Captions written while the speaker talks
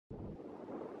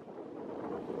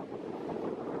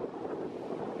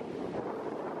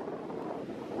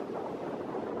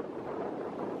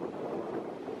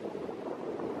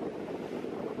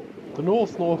The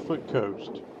North Norfolk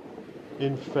coast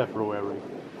in February.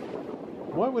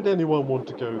 Why would anyone want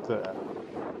to go there?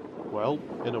 Well,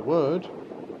 in a word,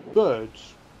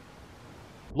 birds.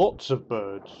 Lots of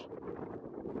birds.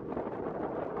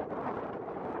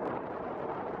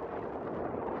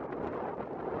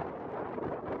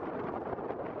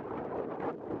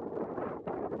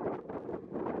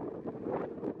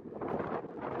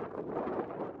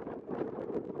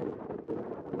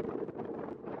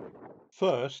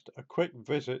 First, a quick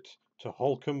visit to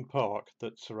Holcombe Park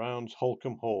that surrounds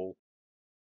Holcombe Hall.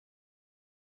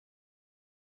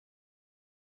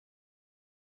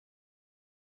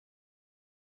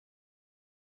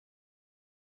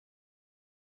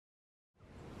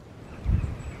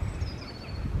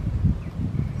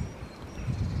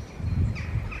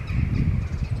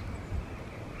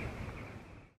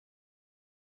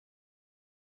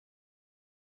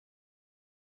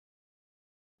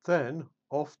 Then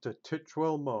off to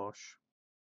Titchwell Marsh.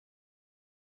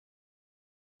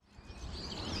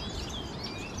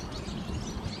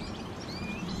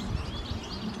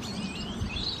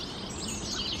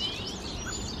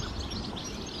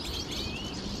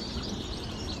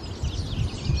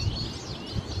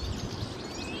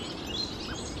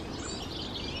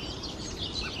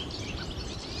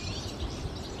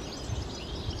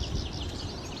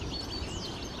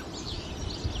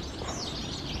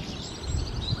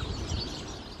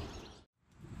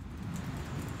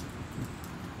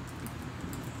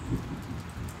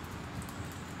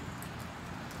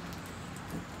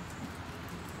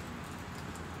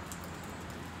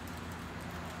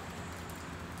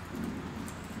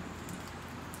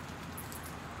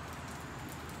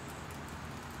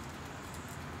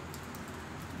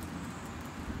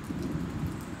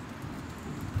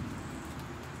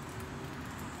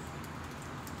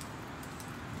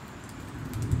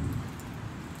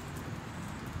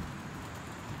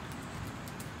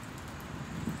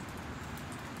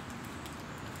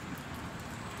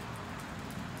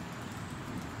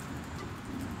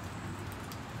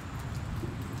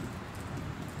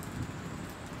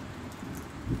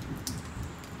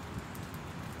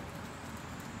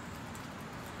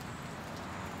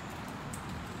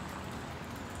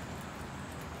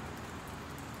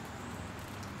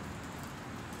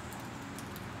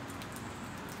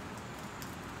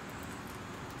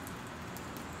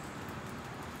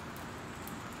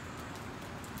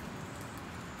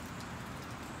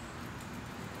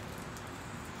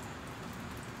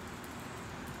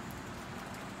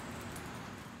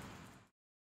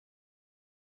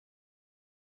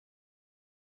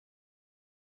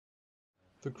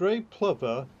 The grey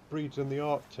plover breeds in the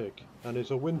Arctic and is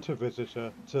a winter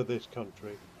visitor to this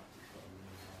country.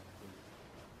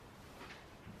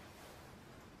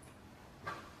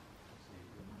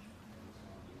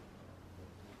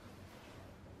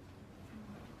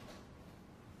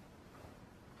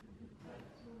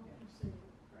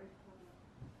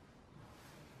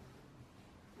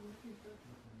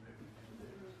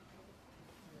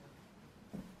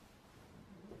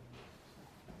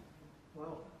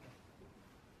 Well,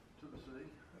 to the sea.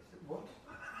 What?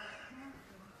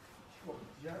 What,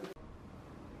 Joe?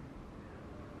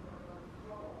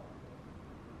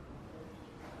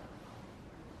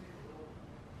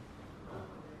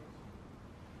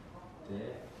 There.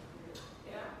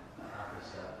 Yeah. Happy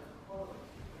stuff.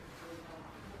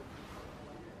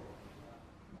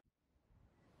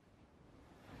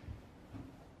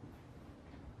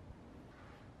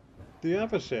 The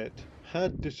avocet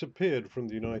had disappeared from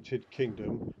the United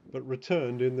Kingdom but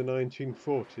returned in the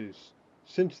 1940s.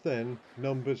 Since then,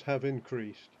 numbers have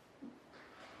increased.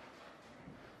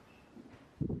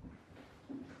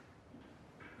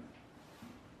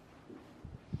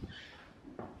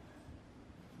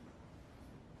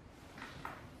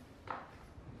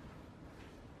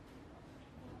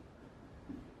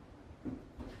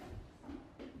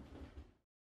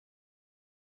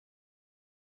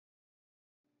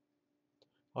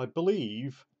 I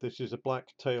believe this is a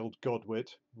black-tailed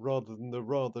godwit rather than the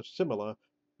rather similar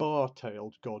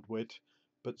bar-tailed godwit,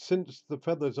 but since the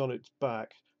feathers on its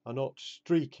back are not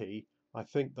streaky, I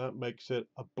think that makes it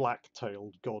a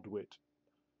black-tailed godwit.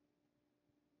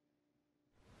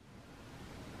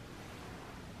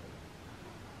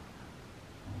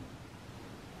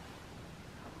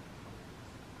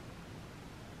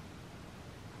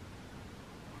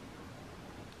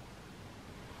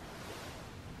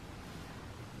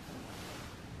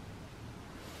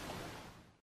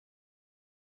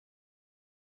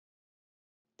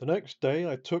 The next day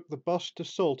I took the bus to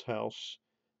Salthouse,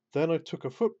 then I took a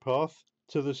footpath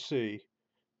to the sea.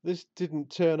 This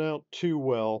didn't turn out too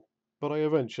well, but I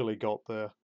eventually got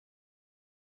there.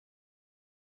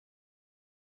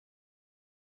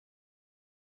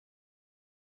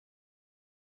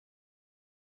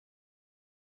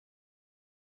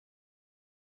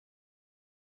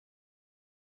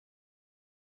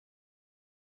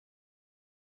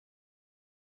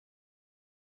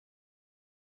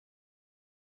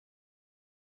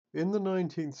 In the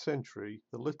 19th century,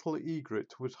 the little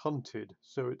egret was hunted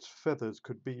so its feathers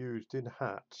could be used in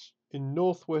hats. In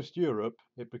northwest Europe,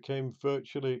 it became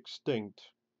virtually extinct.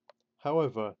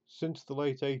 However, since the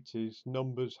late 80s,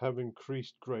 numbers have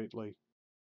increased greatly.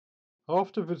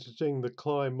 After visiting the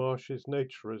Cley Marshes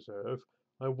Nature Reserve,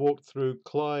 I walked through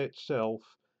Cley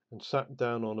itself and sat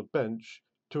down on a bench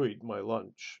to eat my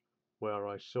lunch, where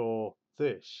I saw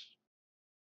this.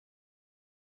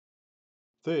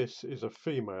 This is a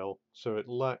female, so it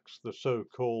lacks the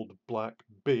so-called black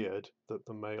beard that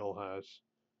the male has.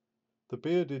 The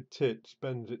bearded tit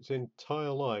spends its entire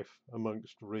life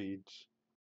amongst reeds.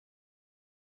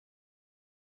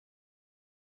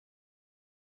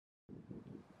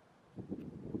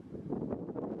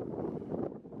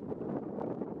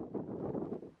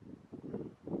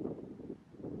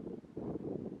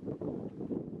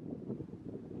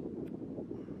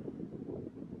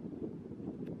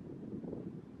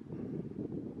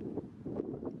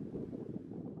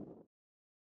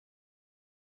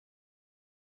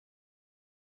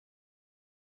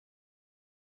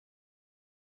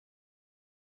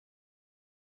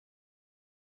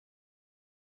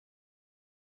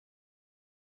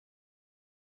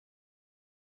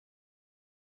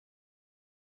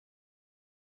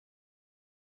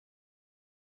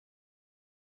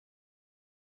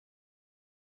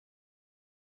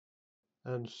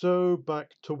 And so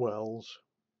back to Wells.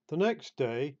 The next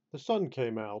day the sun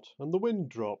came out and the wind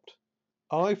dropped.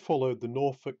 I followed the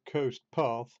Norfolk coast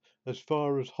path as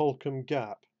far as Holcombe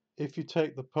Gap. If you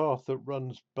take the path that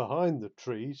runs behind the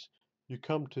trees, you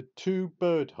come to two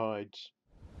bird hides.